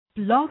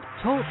Blog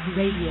Talk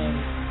Radio.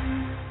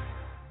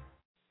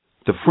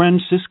 The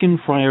Franciscan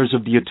Friars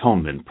of the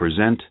Atonement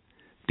present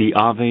the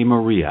Ave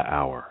Maria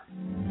Hour.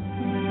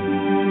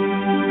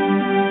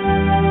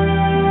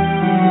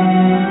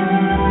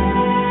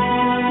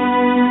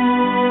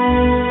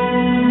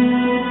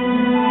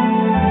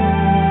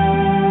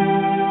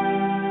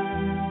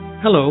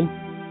 Hello,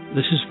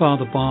 this is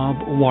Father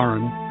Bob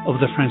Warren of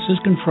the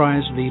Franciscan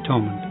Friars of the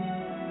Atonement.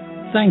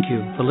 Thank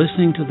you for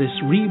listening to this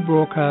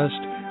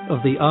rebroadcast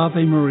of the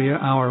Ave Maria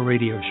Hour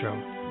radio show.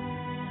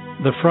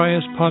 The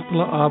Friars'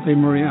 popular Ave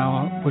Maria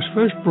Hour was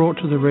first brought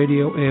to the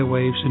radio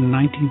airwaves in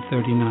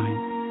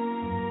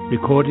 1939,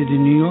 recorded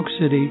in New York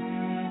City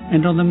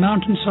and on the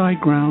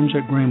mountainside grounds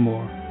at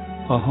Graymoor,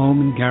 our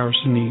home in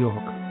Garrison, New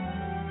York.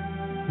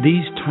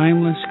 These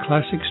timeless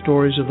classic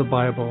stories of the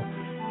Bible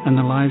and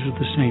the lives of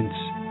the saints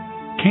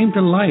came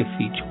to life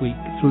each week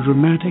through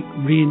dramatic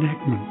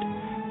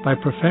reenactment by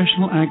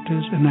professional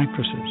actors and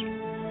actresses.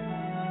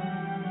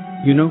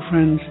 You know,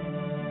 friends,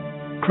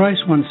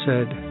 Christ once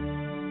said,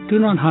 "Do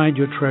not hide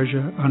your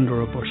treasure under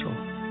a bushel."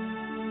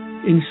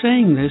 In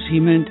saying this,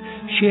 he meant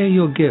share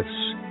your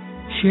gifts,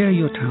 share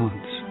your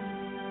talents.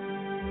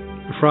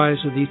 The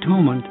Friars of the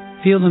Atonement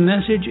feel the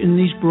message in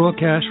these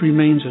broadcasts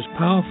remains as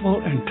powerful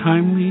and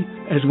timely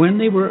as when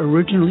they were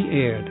originally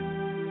aired,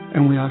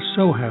 and we are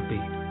so happy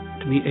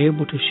to be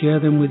able to share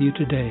them with you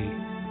today.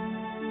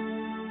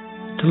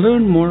 To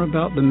learn more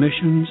about the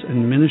missions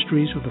and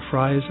ministries of the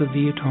Friars of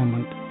the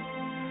Atonement,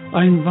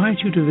 I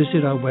invite you to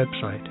visit our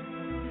website,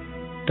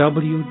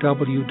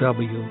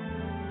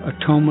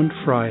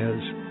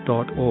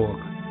 www.atonementfriars.org.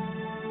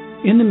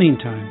 In the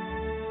meantime,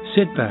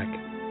 sit back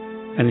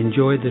and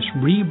enjoy this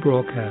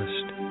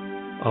rebroadcast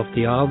of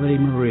the Ave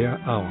Maria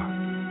Hour.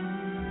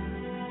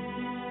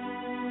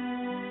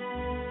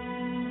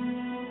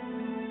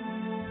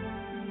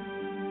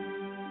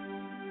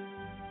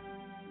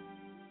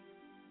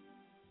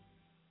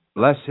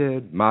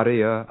 Blessed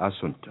Maria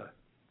Assunta.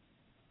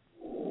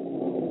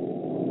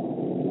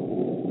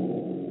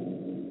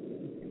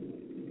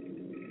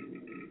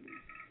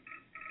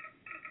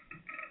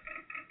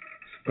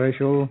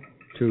 Special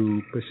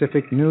to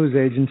Pacific News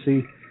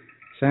Agency,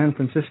 San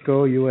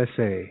Francisco,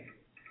 USA.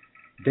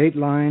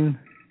 Dateline,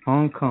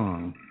 Hong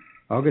Kong,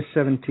 August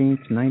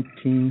 17th,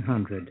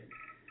 1900.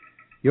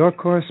 Your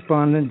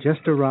correspondent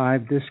just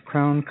arrived this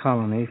crown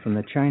colony from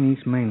the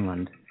Chinese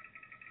mainland.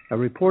 A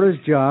reporter's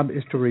job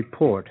is to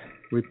report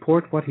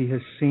what he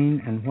has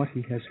seen and what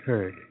he has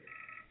heard.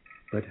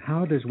 But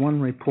how does one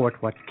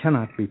report what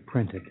cannot be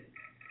printed?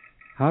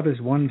 How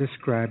does one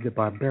describe the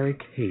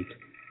barbaric hate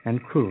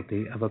and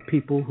cruelty of a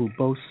people who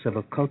boasts of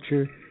a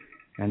culture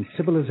and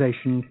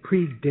civilization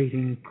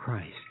predating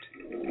Christ?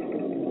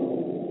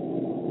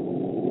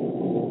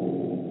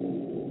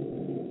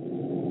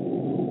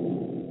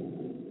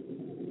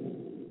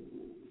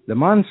 The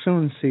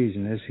monsoon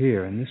season is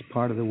here in this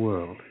part of the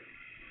world.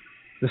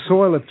 The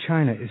soil of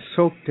China is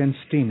soaked and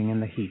steaming in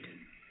the heat.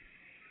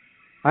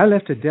 I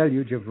left a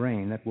deluge of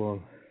rain that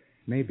will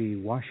maybe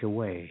wash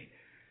away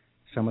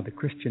some of the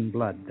Christian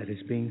blood that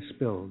is being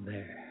spilled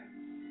there.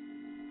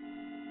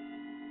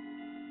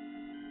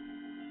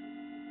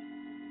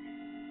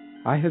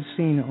 I have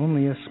seen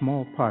only a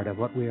small part of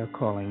what we are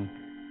calling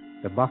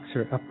the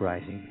Boxer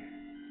Uprising.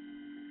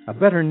 A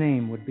better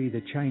name would be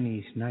the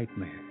Chinese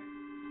Nightmare.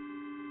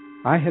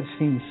 I have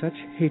seen such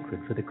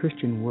hatred for the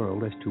Christian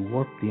world as to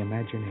warp the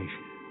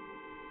imagination.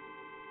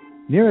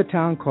 Near a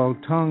town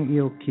called Tong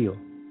Il Kio,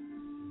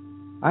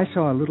 I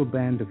saw a little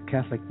band of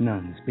Catholic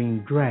nuns being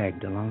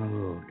dragged along a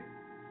road.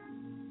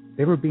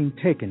 They were being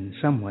taken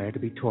somewhere to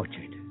be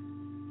tortured,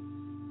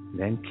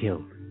 then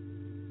killed.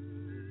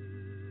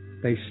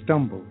 They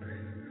stumbled,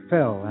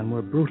 fell, and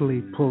were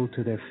brutally pulled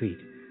to their feet,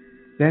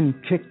 then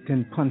kicked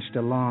and punched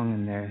along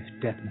in their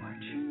death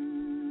march.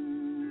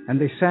 And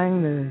they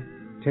sang the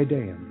Te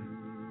Deum,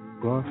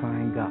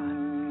 glorifying God.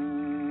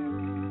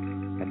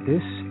 And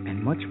this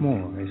and much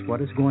more is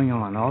what is going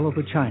on all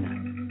over China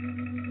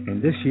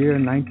in this year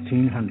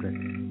 1900.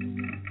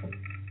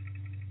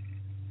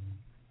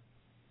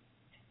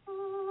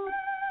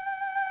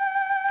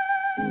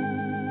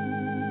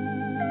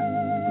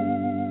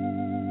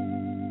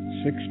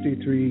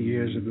 "63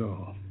 years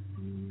ago,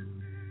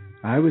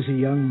 I was a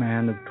young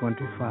man of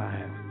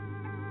 25.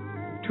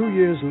 2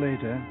 years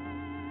later,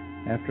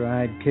 after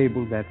I had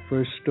cabled that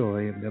first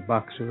story of the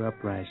Boxer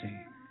Uprising,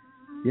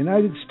 the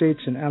United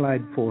States and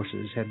Allied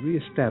forces had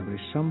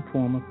reestablished some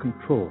form of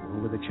control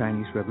over the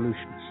Chinese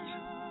revolutionists,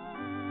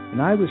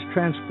 and I was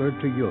transferred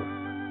to Europe.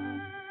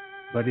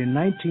 But in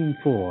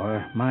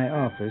 1904, my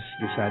office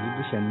decided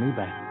to send me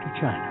back to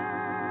China.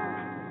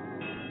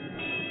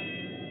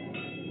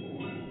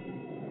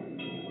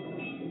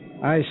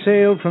 I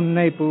sailed from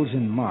Naples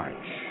in March.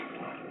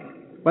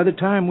 By the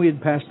time we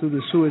had passed through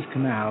the Suez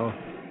Canal,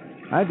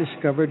 I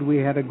discovered we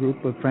had a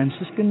group of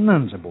Franciscan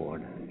nuns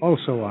aboard,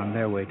 also on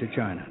their way to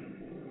China.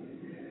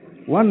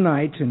 One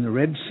night in the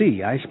Red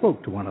Sea, I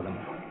spoke to one of them.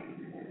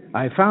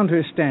 I found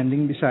her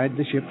standing beside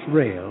the ship's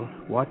rail,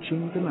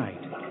 watching the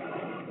night.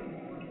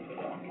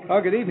 Oh,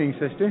 good evening,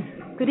 sister.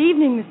 Good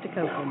evening, Mr.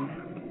 Copeland.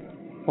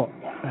 Oh,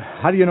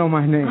 how do you know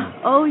my name?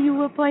 Oh, you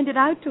were pointed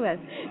out to us.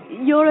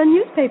 You're a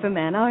newspaper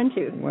man, aren't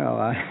you? Well,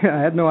 I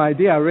had no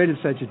idea I rated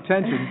such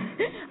attention.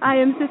 I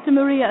am Sister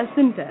Maria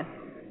Assunta.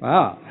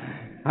 Wow.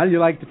 How do you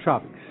like the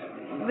tropics?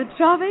 The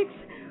tropics?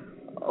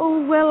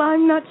 Oh, well,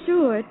 I'm not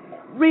sure. It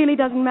really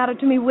doesn't matter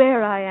to me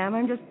where I am.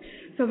 I'm just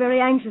so very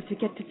anxious to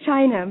get to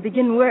China and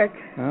begin work.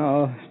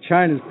 Oh,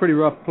 China's a pretty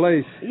rough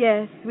place.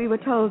 Yes, we were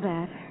told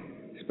that.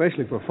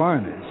 Especially for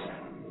foreigners.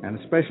 And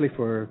especially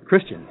for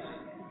Christians.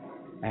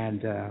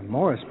 And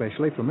more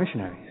especially for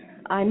missionaries.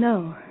 I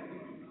know.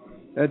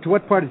 To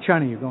what part of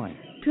China are you going?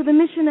 To the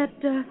mission at,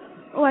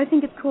 I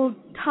think it's called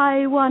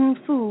Taiwan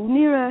Fu,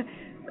 near a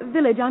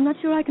village. I'm not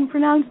sure I can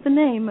pronounce the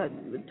name.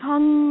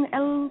 Tong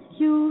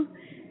LQ?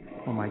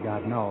 Oh, my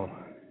God, no.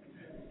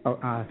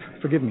 Oh,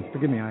 forgive me.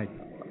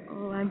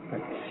 Oh, I'm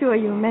sure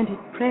you meant it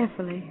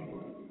prayerfully.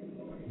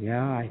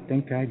 Yeah, I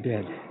think I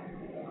did.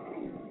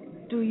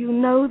 Do you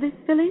know this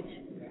village?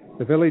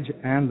 The village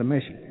and the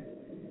mission.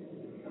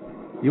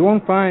 You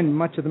won't find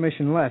much of the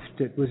mission left.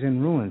 It was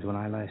in ruins when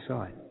I last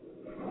saw it.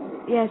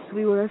 Yes,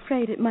 we were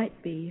afraid it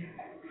might be.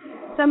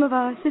 Some of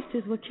our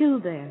sisters were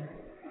killed there.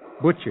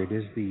 Butchered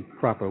is the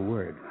proper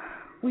word.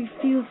 We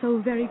feel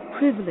so very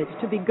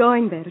privileged to be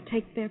going there to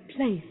take their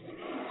place.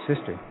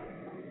 Sister,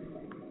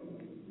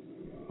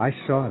 I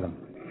saw them.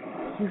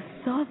 You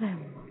saw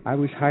them? I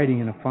was hiding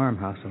in a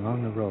farmhouse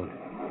along the road.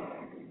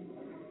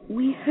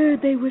 We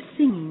heard they were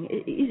singing.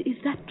 Is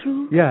that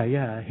true? Yeah,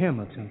 a hymn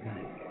of some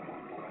kind.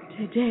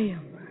 Te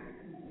Deum.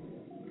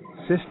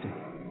 Sister,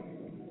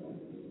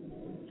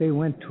 they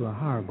went to a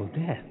horrible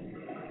death.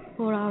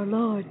 For our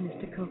Lord,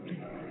 Mr.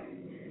 Copeland.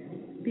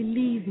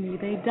 Believe me,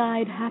 they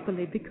died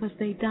happily because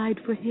they died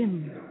for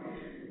Him.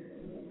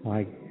 Well,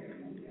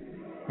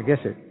 I guess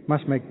it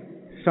must make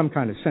some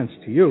kind of sense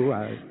to you.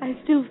 I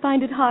still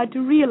find it hard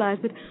to realize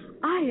that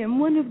I am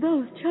one of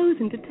those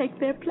chosen to take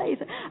their place.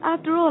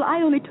 After all,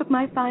 I only took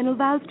my final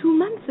vows 2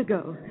 months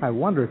ago. I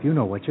wonder if you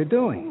know what you're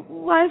doing.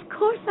 Why, of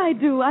course I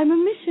do. I'm a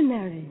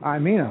missionary. I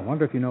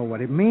wonder if you know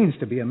what it means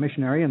to be a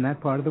missionary in that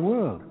part of the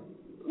world.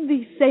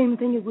 The same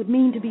thing it would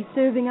mean to be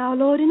serving our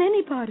Lord in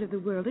any part of the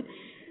world. It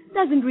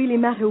doesn't really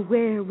matter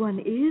where one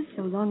is,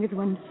 so long as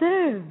one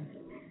serves.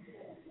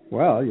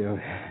 Well, you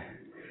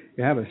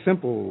have a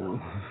simple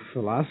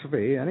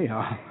philosophy,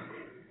 anyhow.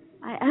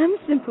 I am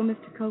simple,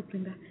 Mr.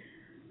 Copeland.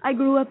 I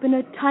grew up in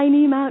a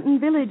tiny mountain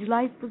village.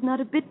 Life was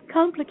not a bit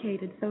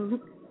complicated, so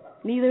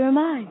neither am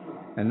I.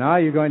 And now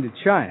you're going to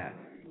China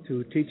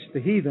to teach the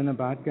heathen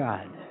about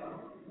God.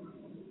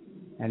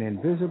 An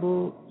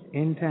invisible,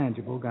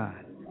 intangible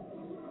God.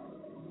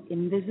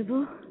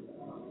 Invisible?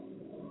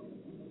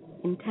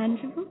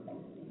 Intangible?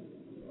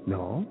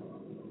 No.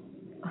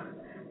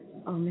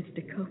 Oh,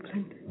 Mr.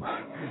 Copeland.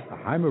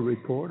 I'm a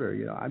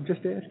reporter, I'm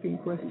just asking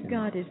questions.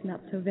 God is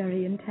not so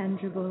very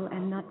intangible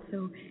and not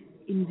so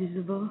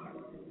invisible.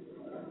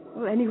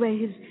 Well, anyway,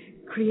 His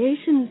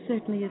creation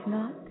certainly is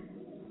not.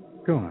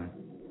 Go on.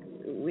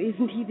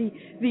 Isn't He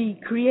the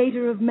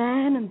creator of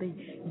man and the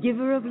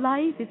giver of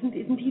life? Isn't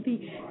He the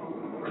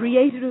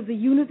creator of the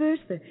universe,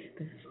 the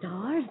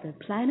stars, the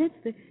planets,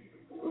 the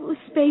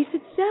space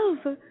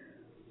itself,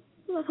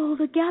 of all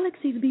the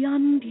galaxies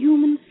beyond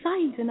human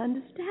sight and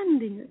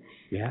understanding?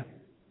 Yeah,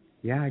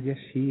 I guess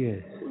He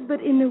is.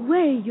 But in a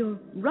way, you're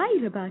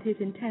right about His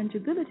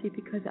intangibility,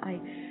 because I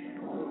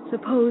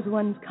suppose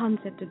one's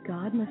concept of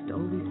God must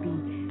always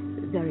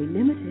be very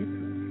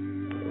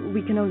limited.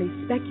 We can only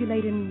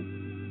speculate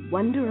and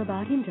wonder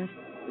about Him just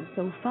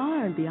so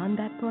far, and beyond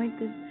that point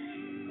there's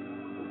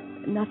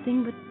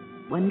nothing but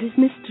wondrous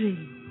mystery.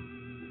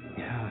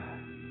 Yeah,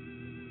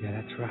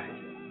 that's right.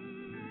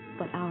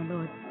 But our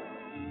Lord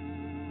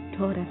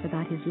taught us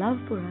about His love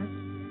for us,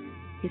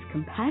 His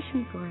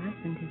compassion for us,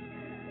 and His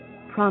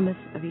promise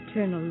of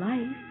eternal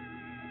life.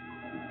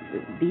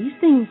 These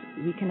things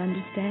we can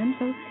understand,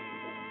 so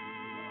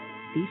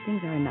these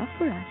things are enough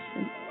for us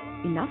and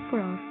enough for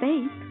our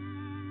faith.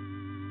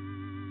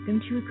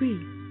 Don't you agree?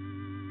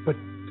 But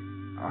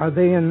are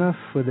they enough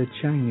for the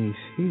Chinese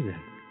heathen?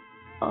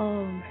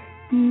 Oh,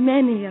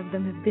 many of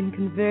them have been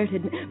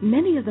converted.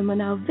 Many of them are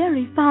now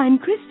very fine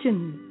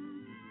Christians.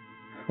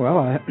 Well,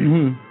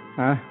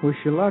 I wish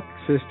you luck,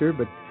 sister,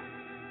 but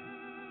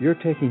you're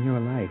taking your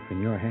life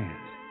in your hands.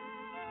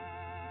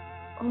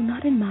 Oh,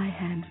 not in my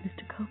hands,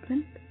 Mr.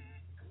 Copeland.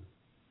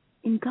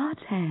 In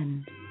God's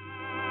hand.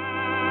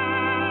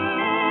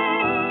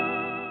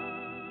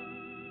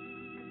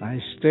 I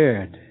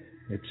stared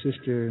at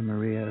Sister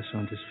Maria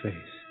Assunta's face.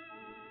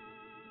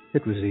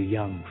 It was a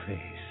young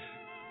face,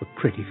 a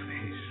pretty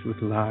face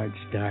with large,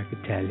 dark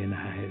Italian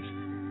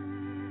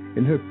eyes.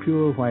 In her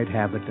pure white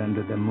habit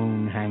under the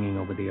moon hanging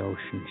over the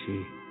ocean,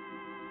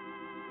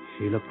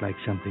 she looked like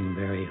something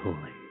very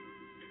holy.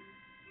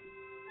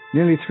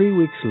 Nearly 3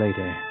 weeks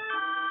later,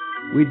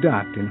 we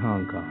docked in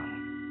Hong Kong.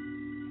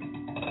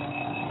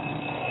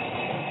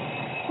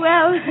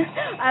 Well,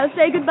 I'll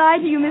say goodbye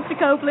to you, Mr.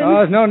 Copeland. Oh,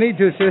 there's no need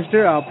to,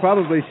 sister. I'll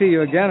probably see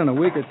you again in a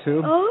week or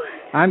two. Oh?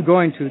 I'm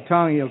going to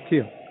Tong Il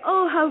Kiu.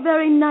 Oh, how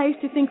very nice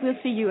to think we'll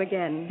see you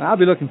again. I'll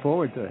be looking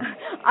forward to it.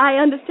 I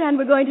understand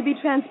we're going to be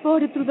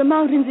transported through the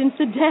mountains in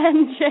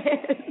sedan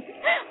chairs.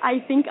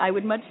 I think I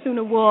would much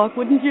sooner walk,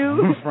 wouldn't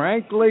you?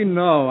 Frankly,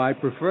 no. I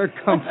prefer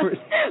comfort.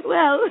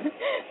 Well,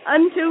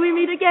 until we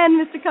meet again,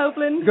 Mr.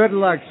 Copeland. Good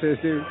luck,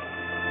 sister.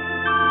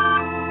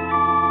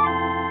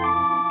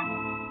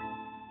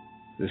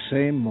 The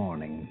same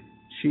morning,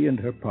 she and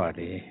her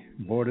party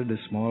boarded a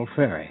small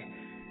ferry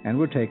and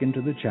were taken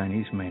to the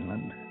Chinese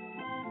mainland.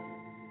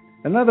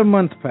 Another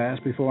month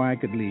passed before I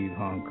could leave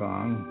Hong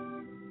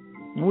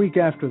Kong. A week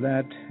after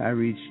that, I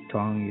reached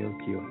Tong Il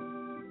Kyu.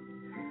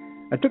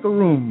 I took a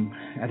room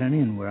at an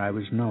inn where I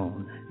was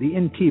known. The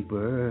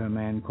innkeeper, a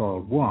man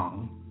called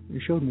Wong,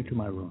 showed me to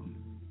my room.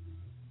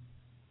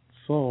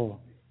 So,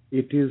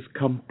 it is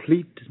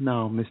complete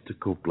now, Mr.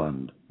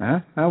 Copeland.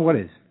 Huh? What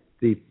is?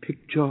 The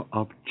picture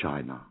of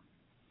China.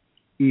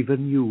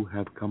 Even you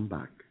have come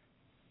back.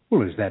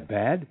 Well, is that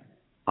bad?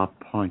 A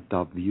point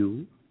of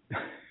view.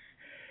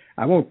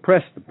 I won't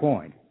press the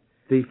point.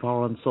 The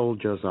foreign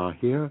soldiers are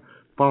here.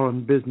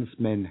 Foreign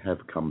businessmen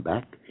have come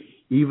back.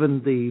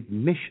 Even the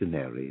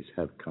missionaries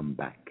have come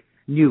back.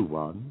 New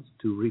ones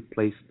to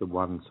replace the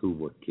ones who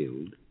were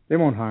killed. They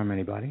won't harm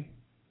anybody.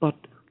 But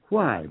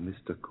why,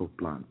 Mr.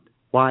 Copeland?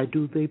 Why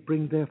do they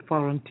bring their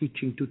foreign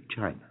teaching to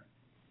China?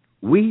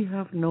 We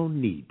have no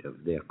need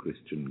of their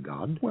Christian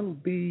God. Well,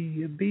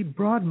 be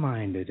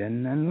broad-minded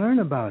and learn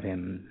about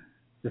him.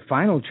 The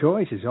final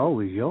choice is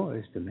always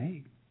yours to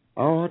make.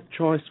 Our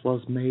choice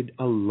was made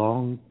a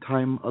long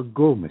time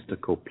ago, Mr.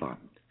 Copeland.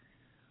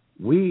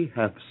 We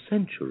have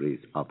centuries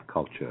of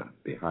culture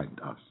behind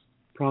us.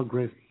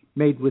 Progress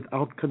made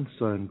without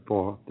concern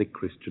for the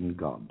Christian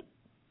God.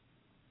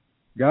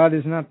 God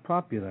is not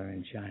popular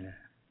in China.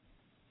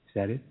 Is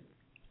that it?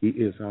 He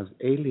is as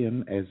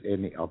alien as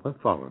any other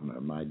foreigner,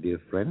 my dear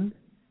friend.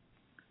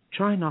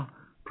 China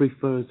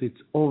prefers its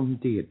own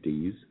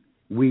deities.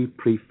 We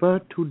prefer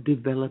to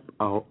develop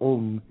our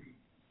own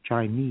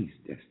Chinese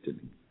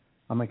destiny.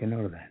 I'll make a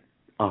note of that.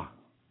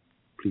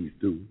 Please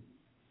do.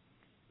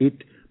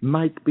 It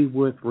might be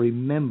worth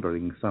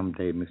remembering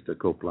someday, Mr.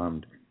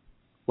 Copeland,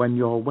 when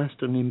your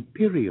Western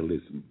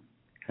imperialism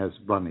has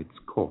run its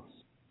course.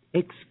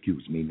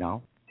 Excuse me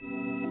now.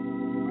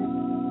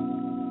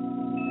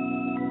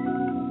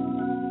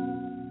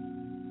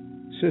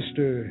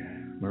 Sister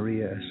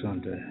Maria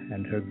Assunta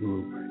and her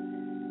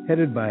group,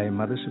 headed by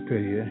Mother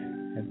Superior,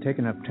 had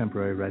taken up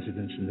temporary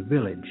residence in the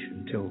village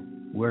until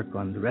work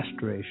on the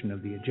restoration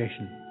of the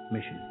adjacent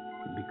mission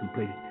could be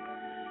completed.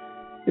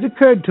 It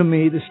occurred to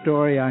me the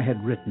story I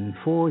had written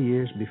 4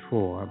 years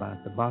before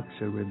about the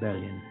Boxer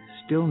Rebellion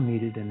still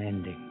needed an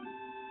ending.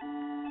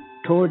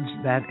 Towards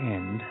that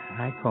end,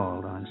 I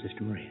called on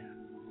Sister Maria.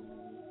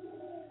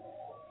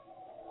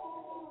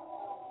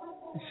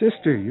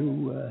 Sister,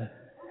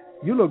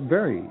 you look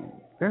very,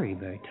 very,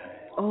 very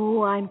tired.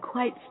 Oh, I'm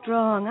quite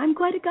strong. I'm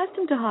quite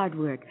accustomed to hard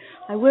work.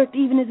 I worked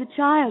even as a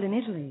child in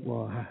Italy.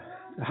 Well,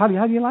 how do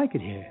you like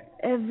it here?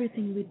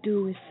 Everything we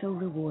do is so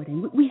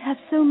rewarding. We have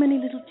so many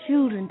little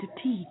children to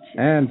teach.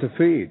 And to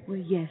feed. Well,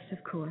 yes,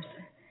 of course.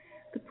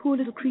 The poor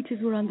little creatures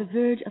were on the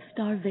verge of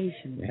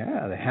starvation.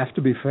 Yeah, they have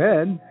to be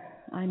fed.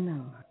 I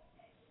know.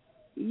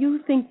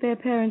 You think their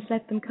parents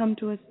let them come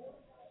to us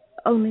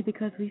only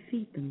because we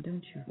feed them,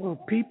 don't you?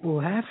 Well, people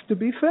have to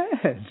be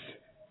fed.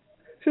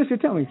 Sister,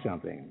 tell me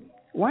something.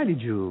 Why did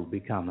you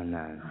become a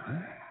nun?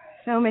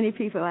 So many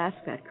people ask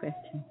that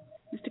question.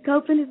 Mr.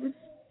 Copeland, it was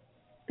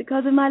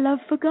because of my love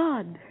for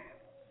God.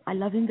 I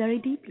love him very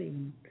deeply.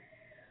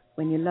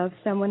 When you love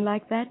someone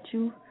like that,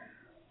 you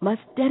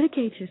must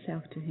dedicate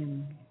yourself to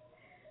him.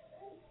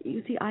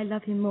 You see, I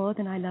love him more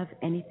than I love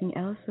anything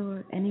else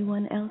or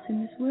anyone else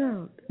in this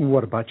world.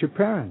 What about your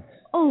parents?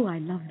 Oh, I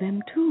love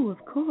them too,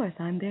 of course.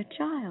 I'm their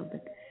child.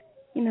 But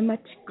in a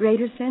much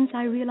greater sense,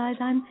 I realize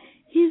I'm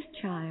his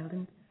child.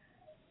 And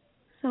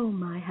so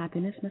my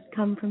happiness must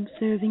come from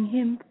serving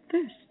him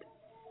first.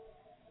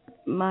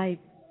 My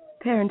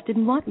parents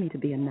didn't want me to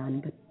be a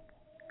nun, but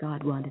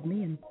God wanted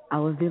me, and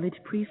our village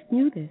priest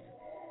knew this.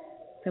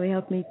 So he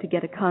helped me to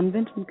get a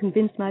convent and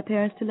convinced my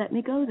parents to let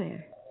me go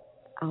there.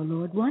 Our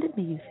Lord wanted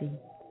me, you see.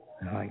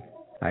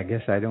 I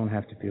guess I don't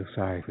have to feel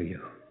sorry for you.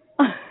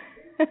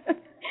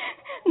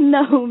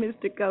 No,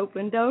 Mr.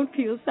 Copeland, don't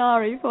feel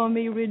sorry for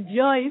me.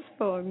 Rejoice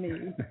for me.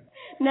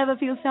 Never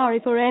feel sorry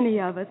for any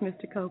of us,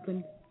 Mr.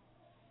 Copeland.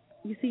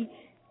 You see,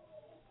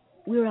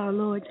 we're our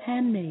Lord's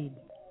handmaid.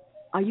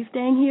 Are you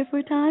staying here for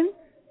a time?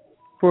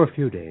 For a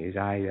few days.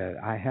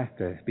 I have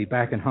to be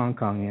back in Hong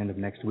Kong the end of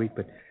next week,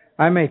 but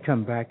I may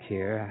come back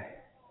here.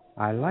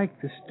 I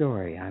like the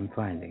story I'm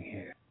finding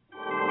here.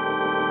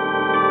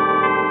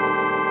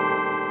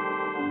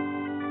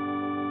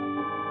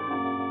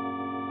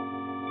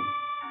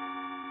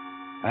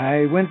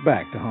 I went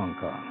back to Hong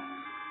Kong.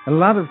 A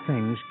lot of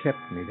things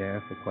kept me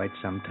there for quite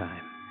some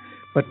time.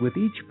 But with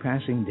each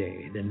passing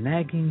day, the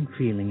nagging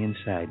feeling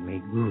inside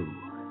me grew.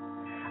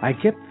 I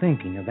kept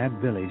thinking of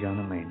that village on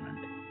the mainland.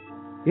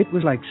 It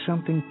was like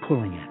something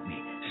pulling at me,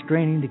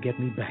 straining to get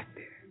me back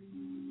there.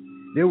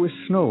 There was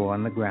snow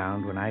on the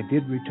ground when I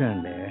did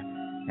return there,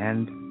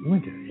 and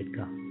winter had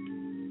come.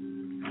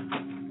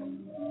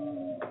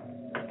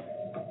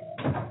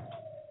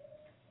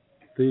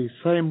 The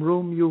same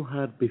room you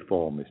had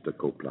before, Mr.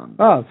 Copeland.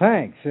 Oh,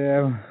 thanks.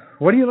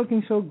 What are you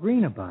looking so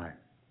green about?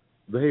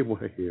 They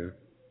were here.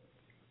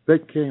 They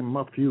came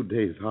a few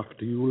days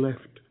after you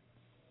left.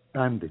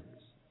 Bandits.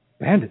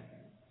 Bandits?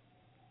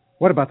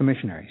 What about the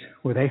missionaries?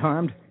 Were they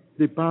harmed?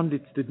 The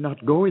bandits did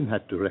not go in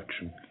that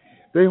direction.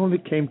 They only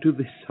came to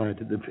this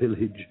side of the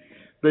village.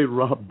 They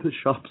robbed the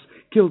shops,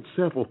 killed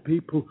several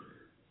people.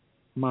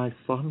 My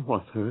son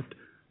was hurt.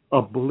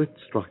 A bullet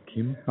struck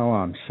him. Oh,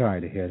 I'm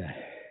sorry to hear that.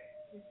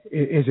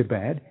 Is it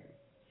bad?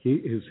 He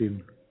is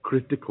in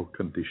critical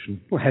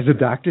condition. Well, has the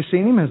doctor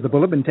seen him? Has the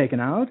bullet been taken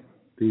out?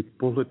 The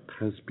bullet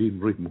has been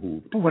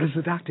removed. Well, what does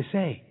the doctor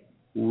say?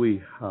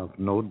 We have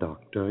no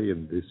doctor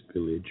in this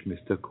village,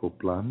 Mr.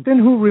 Copeland. Then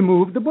who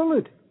removed the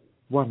bullet?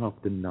 One of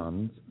the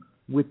nuns.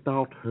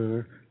 Without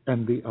her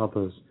and the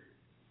others,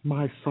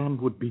 my son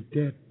would be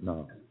dead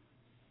now.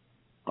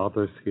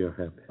 Others here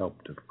have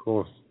helped, of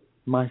course.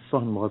 My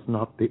son was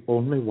not the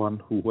only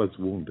one who was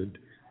wounded.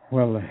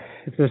 Well,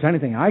 if there's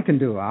anything I can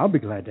do, I'll be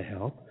glad to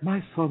help.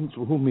 My son's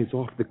room is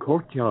off the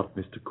courtyard,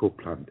 Mr.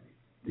 Copeland.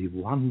 The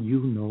one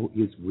you know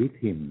is with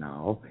him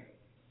now.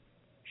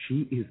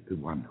 She is the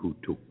one who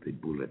took the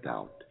bullet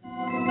out.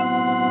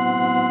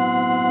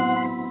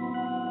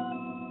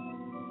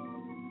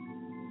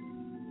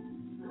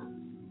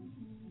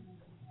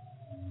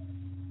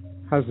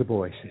 How's the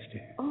boy, sister?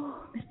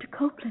 Oh, Mr.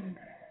 Copeland.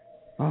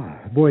 Oh,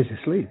 the boy's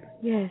asleep.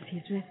 Yes,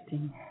 he's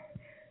resting.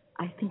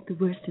 I think the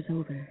worst is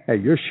over. Hey,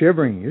 you're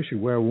shivering. You should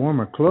wear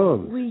warmer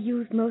clothes. We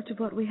used most of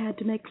what we had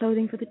to make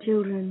clothing for the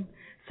children.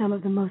 Some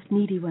of the most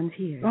needy ones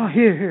here. Oh,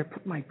 here,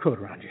 put my coat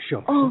around your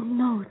shoulders. Oh,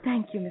 no,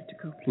 thank you, Mr.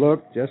 Copeland.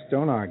 Look, just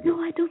don't argue.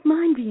 No, I don't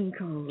mind being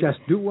cold. Just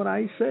do what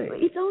I say.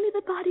 It's only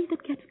the body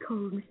that gets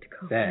cold, Mr.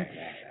 Copeland. There.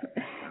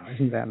 Now,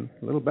 isn't that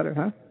a little better,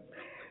 huh?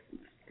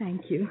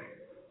 Thank you.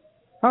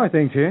 How are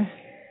things here?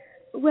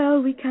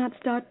 Well, we can't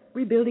start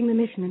rebuilding the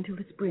mission until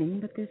the spring,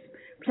 but there's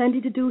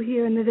plenty to do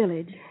here in the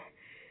village.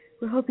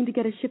 We're hoping to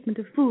get a shipment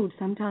of food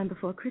sometime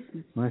before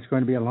Christmas. Well, it's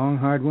going to be a long,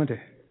 hard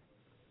winter.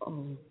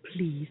 Oh,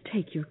 please,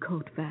 take your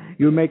coat back.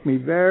 You'll make me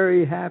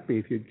very happy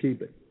if you'd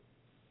keep it.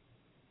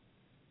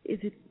 Is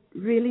it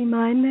really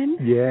mine, then?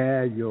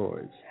 Yeah,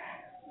 yours.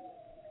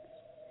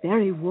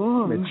 Very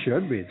warm. It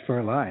should be. It's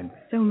fur-lined.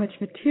 So much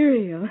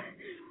material.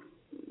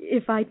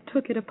 If I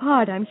took it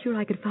apart, I'm sure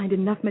I could find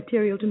enough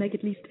material to make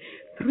at least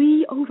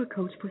 3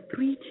 overcoats for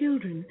 3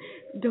 children.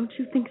 Don't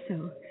you think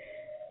so?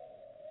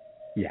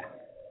 Yeah.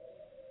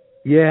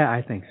 Yeah,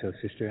 I think so,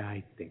 sister.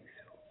 I think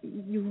so.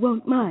 You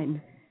won't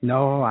mind?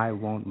 No, I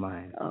won't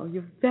mind. Oh,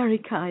 you're very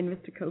kind,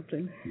 Mr.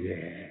 Copeland.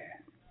 Yeah.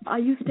 Are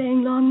you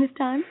staying long this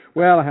time?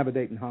 Well, I have a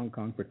date in Hong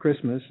Kong for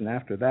Christmas, and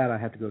after that I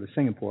have to go to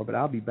Singapore, but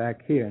I'll be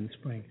back here in the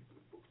spring.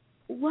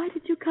 Why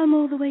did you come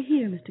all the way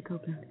here, Mr.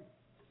 Copeland?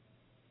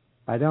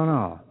 I don't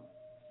know.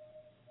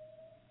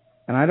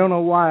 And I don't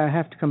know why I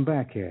have to come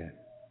back here,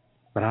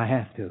 but I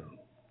have to.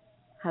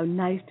 How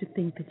nice to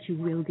think that you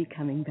will be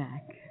coming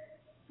back.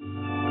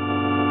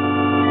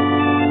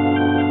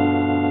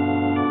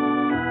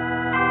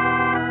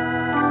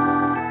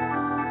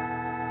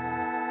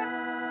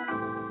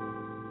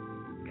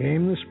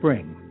 Came the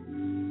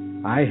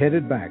spring. I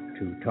headed back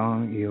to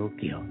Tong Il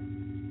Kio.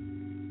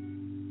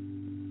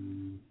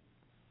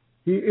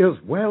 He is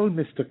well,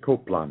 Mr.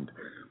 Copeland.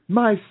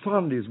 My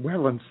son is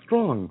well and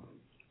strong.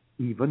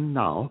 Even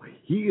now,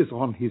 he is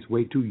on his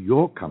way to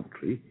your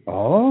country.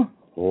 Oh?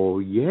 Oh,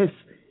 yes.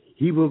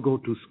 He will go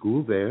to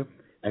school there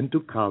and to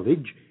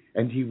college,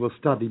 and he will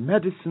study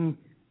medicine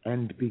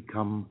and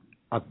become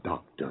a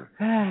doctor.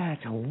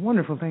 That's a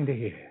wonderful thing to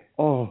hear.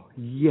 Oh,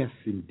 yes,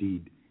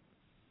 indeed.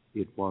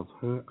 It was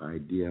her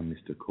idea,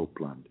 Mr.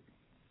 Copeland.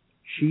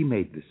 She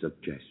made the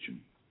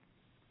suggestion.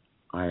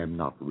 I am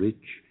not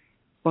rich,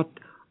 but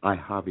I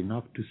have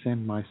enough to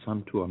send my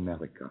son to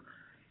America,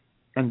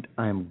 and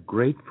I am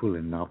grateful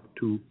enough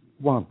to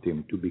want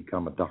him to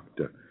become a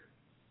doctor.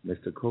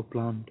 Mr.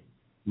 Copeland,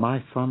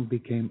 my son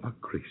became a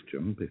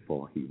Christian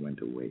before he went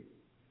away.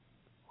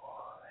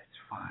 Oh, that's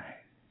fine.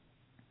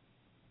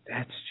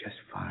 That's just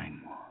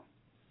fine, Mom.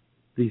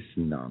 This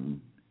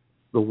nun,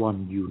 the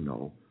one you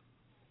know,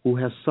 who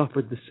has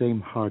suffered the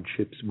same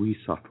hardships we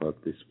suffered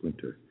this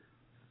winter,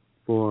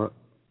 for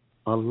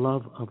a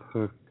love of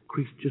her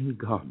Christian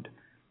God.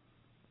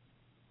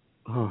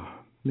 Oh,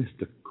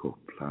 Mr.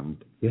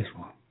 Copeland. Yes,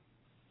 Mom.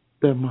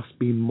 There must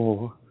be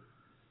more,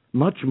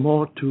 much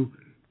more to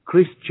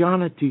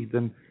Christianity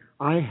than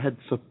I had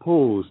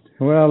supposed.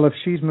 Well, if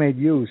she's made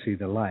you see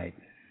the light,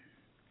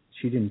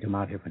 she didn't come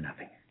out here for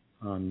nothing.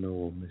 Ah,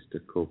 no,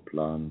 Mr.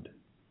 Copeland.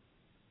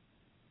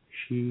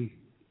 She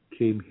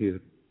came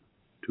here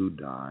to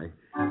die.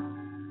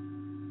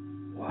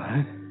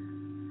 What?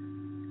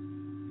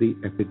 The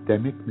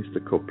epidemic, Mr.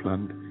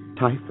 Copeland.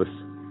 Typhus.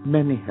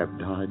 Many have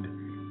died,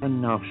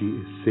 and now she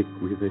is sick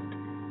with it.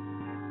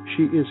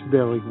 She is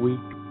very weak,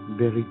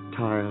 very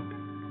tired,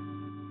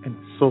 and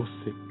so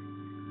sick.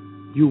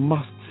 You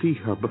must see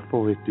her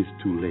before it is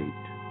too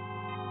late.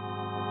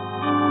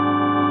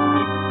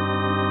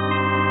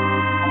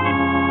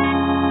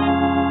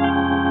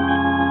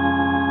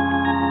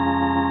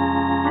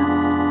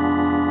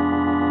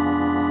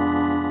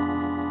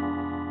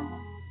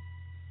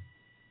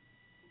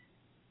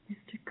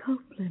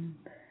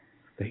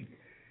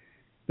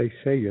 They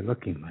say you're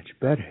looking much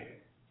better.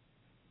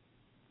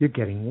 You're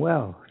getting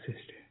well,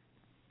 sister.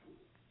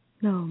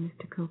 No,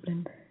 Mr.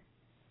 Copeland.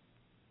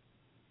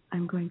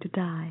 I'm going to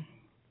die.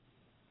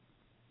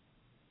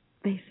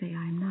 They say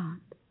I'm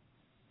not.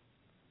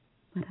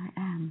 But I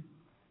am.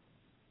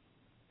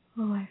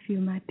 Oh, I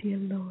feel my dear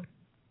Lord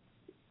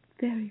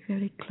very,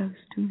 very close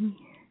to me.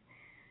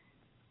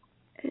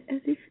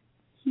 As if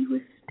he was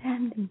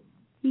standing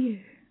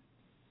here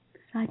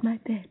beside my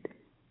bed.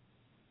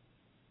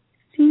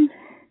 It seems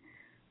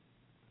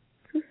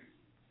so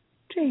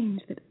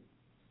strange that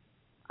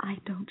I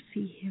don't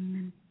see him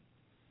and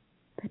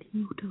that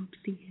you don't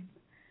see him,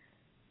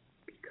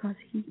 because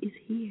he is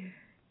here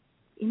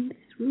in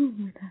this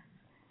room with us.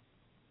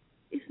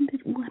 Isn't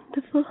it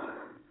wonderful?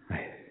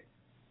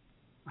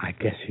 I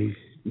guess he's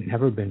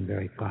never been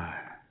very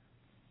far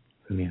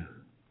from you.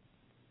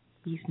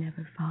 He's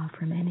never far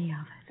from any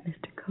of us,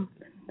 Mr.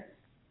 Copeland.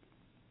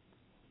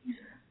 He's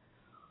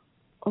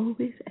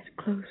always as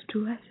close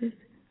to us as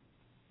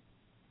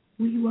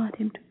we want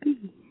him to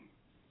be.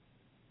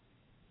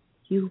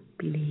 You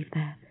believe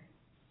that,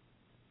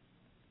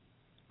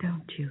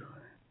 don't you,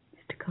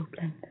 Mr.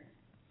 Copeland?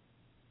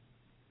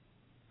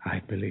 I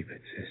believe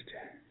it,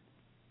 sister.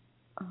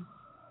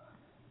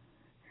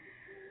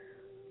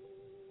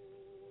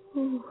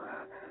 Oh,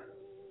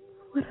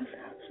 what a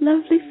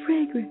lovely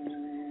fragrance.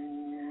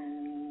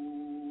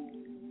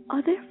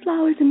 Are there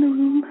flowers in the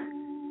room?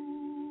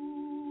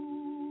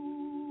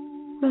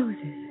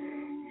 Roses.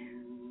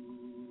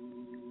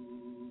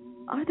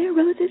 Are there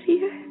roses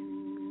here?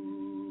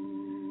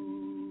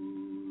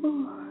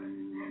 Oh,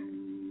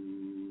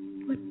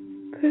 what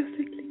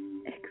perfectly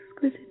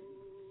exquisite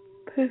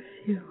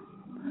perfume.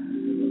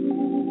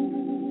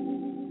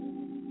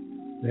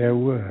 There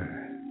were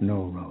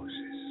no roses.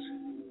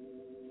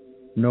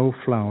 No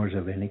flowers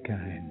of any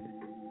kind.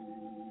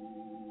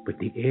 But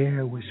the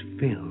air was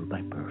filled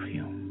by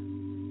perfume.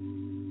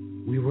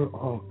 We were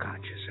all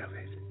conscious of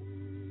it.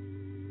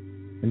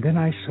 And then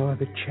I saw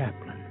the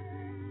chaplain,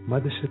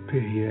 Mother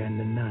Superior, and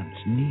the nuns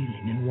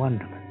kneeling in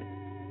wonderment.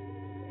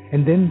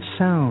 And then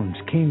sounds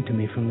came to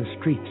me from the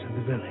streets of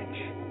the village.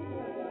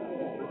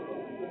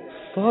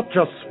 Such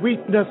a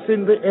sweetness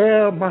in the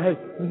air, my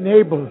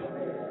neighbors,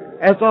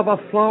 as of a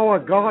flower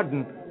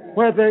garden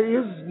where there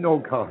is no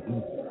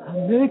garden. A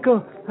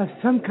miracle of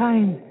some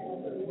kind.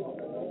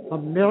 A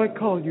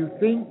miracle, you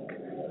think?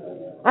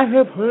 I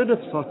have heard of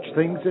such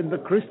things in the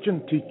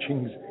Christian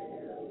teachings,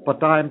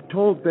 but I am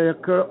told they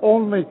occur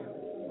only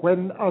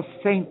when a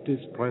saint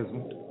is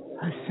present.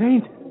 A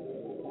saint?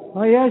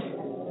 Oh, yes.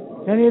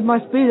 Then it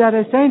must be that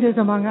a saint is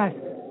among us.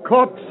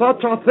 Could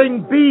such a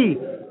thing be?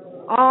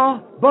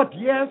 But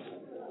yes,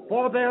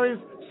 for there is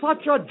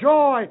such a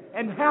joy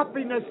and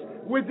happiness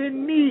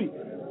within me,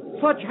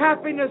 such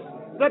happiness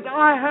that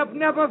I have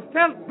never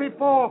felt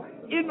before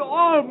in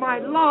all my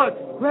life.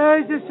 Where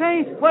is the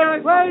saint? Where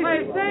is Where the is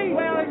saint? the saint?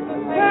 Where is the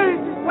saint? Where is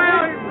the saint?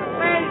 Where is the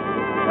saint?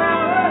 Where is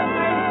the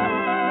saint?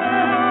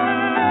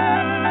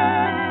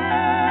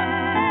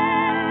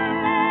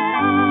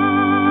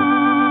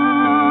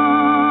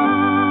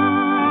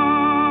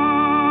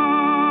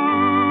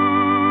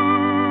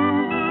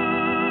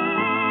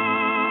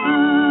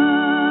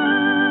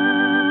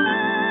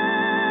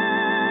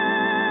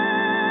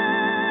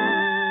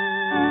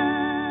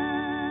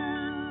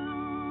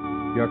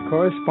 Your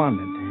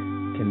correspondent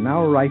can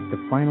now write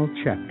the final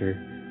chapter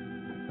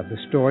of the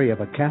story of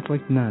a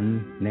Catholic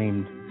nun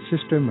named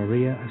Sister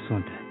Maria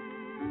Assunta.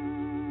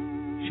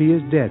 She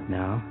is dead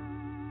now.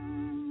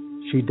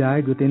 She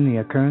died within the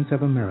occurrence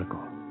of a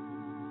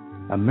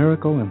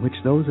miracle in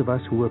which those of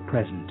us who were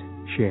present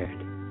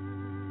shared.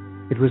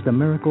 It was the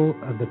miracle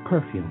of the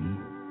perfume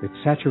that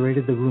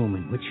saturated the room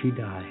in which she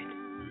died.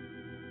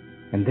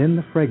 And then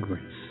the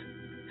fragrance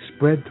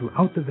spread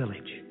throughout the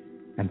village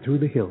and through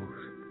the hills.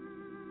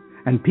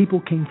 And people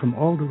came from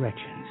all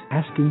directions,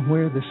 asking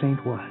where the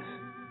saint was.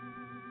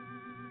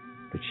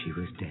 But she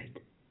was dead.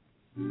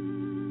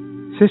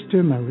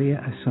 Sister Maria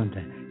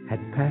Assunta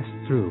had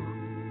passed through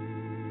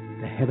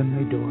the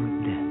heavenly door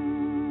of death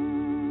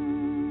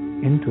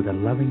into the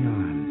loving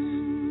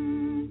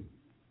arms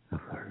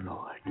of her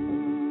Lord.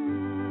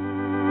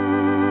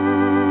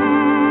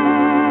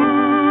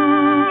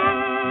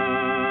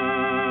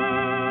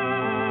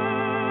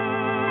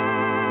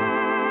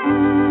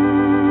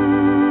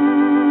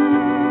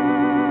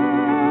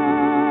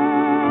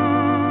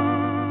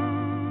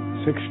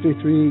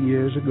 "63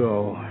 years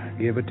ago,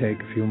 give or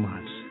take a few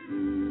months,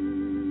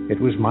 it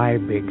was my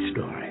big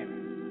story.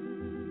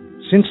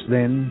 Since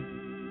then,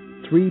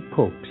 3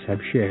 popes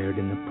have shared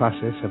in the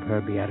process of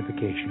her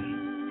beatification.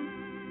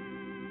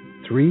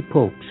 3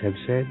 popes have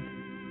said,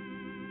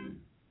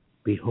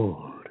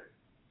 'Behold,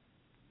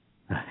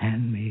 the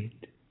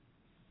handmaid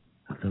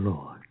of the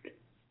Lord.'"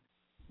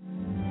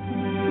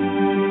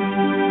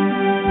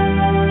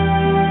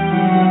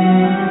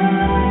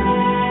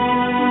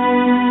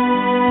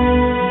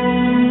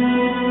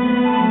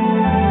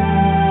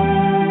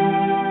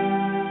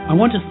 I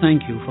want to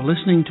thank you for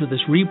listening to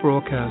this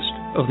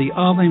rebroadcast of the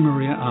Ave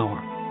Maria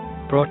Hour,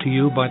 brought to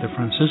you by the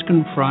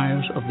Franciscan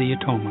Friars of the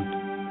Atonement.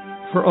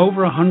 For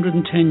over 110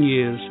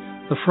 years,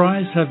 the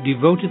Friars have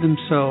devoted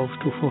themselves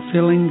to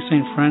fulfilling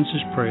St.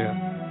 Francis' prayer,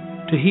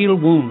 to heal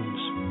wounds,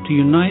 to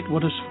unite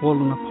what has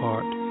fallen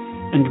apart,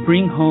 and to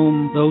bring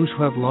home those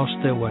who have lost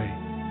their way.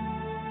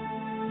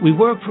 We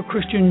work for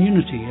Christian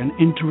unity and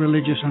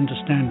interreligious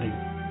understanding.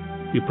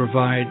 We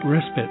provide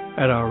respite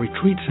at our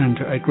retreat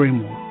center at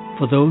Graymoor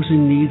for those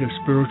in need of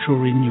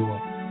spiritual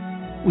renewal.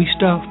 We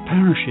staff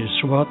parishes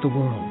throughout the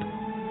world,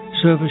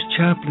 serve as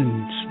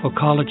chaplains for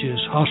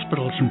colleges,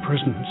 hospitals, and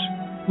prisons.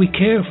 We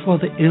care for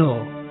the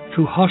ill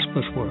through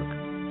hospice work,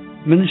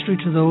 ministry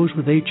to those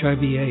with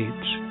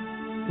HIV/AIDS.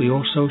 We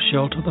also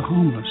shelter the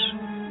homeless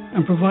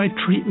and provide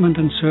treatment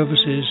and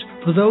services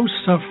for those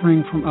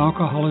suffering from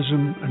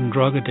alcoholism and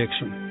drug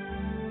addiction.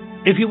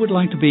 If you would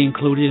like to be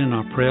included in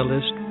our prayer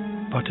list,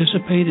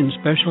 participate in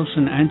special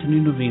St. Anthony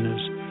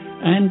novenas,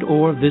 and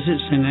or visit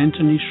St.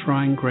 Anthony's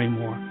Shrine,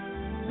 Graymoor,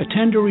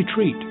 attend a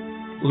retreat,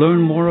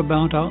 learn more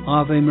about our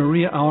Ave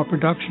Maria Hour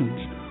productions,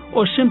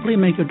 or simply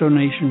make a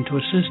donation to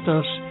assist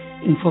us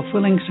in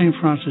fulfilling St.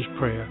 Francis'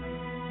 prayer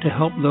to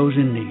help those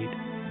in need,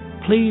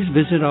 please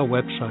visit our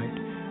website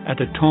at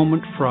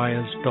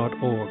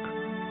atonementfriars.org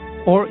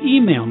or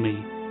email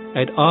me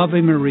at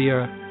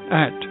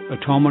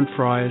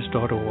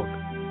avemaria@atonementfriars.org.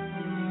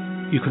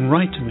 You can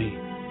write to me,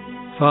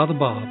 Father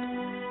Bob,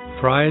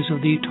 Friars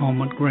of the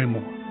Atonement,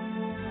 Graymoor,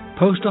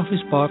 Post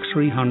Office Box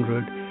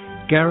 300,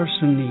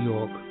 Garrison, New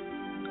York,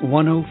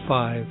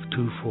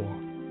 10524.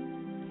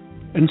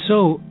 And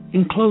so,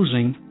 in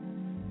closing,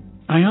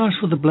 I ask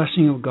for the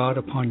blessing of God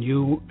upon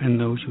you and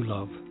those you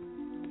love.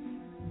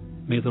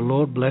 May the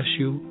Lord bless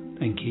you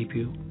and keep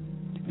you.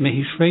 May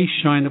his face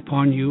shine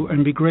upon you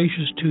and be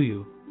gracious to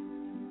you.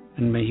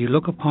 And may he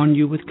look upon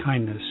you with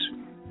kindness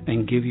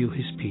and give you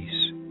his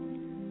peace.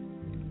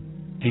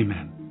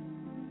 Amen.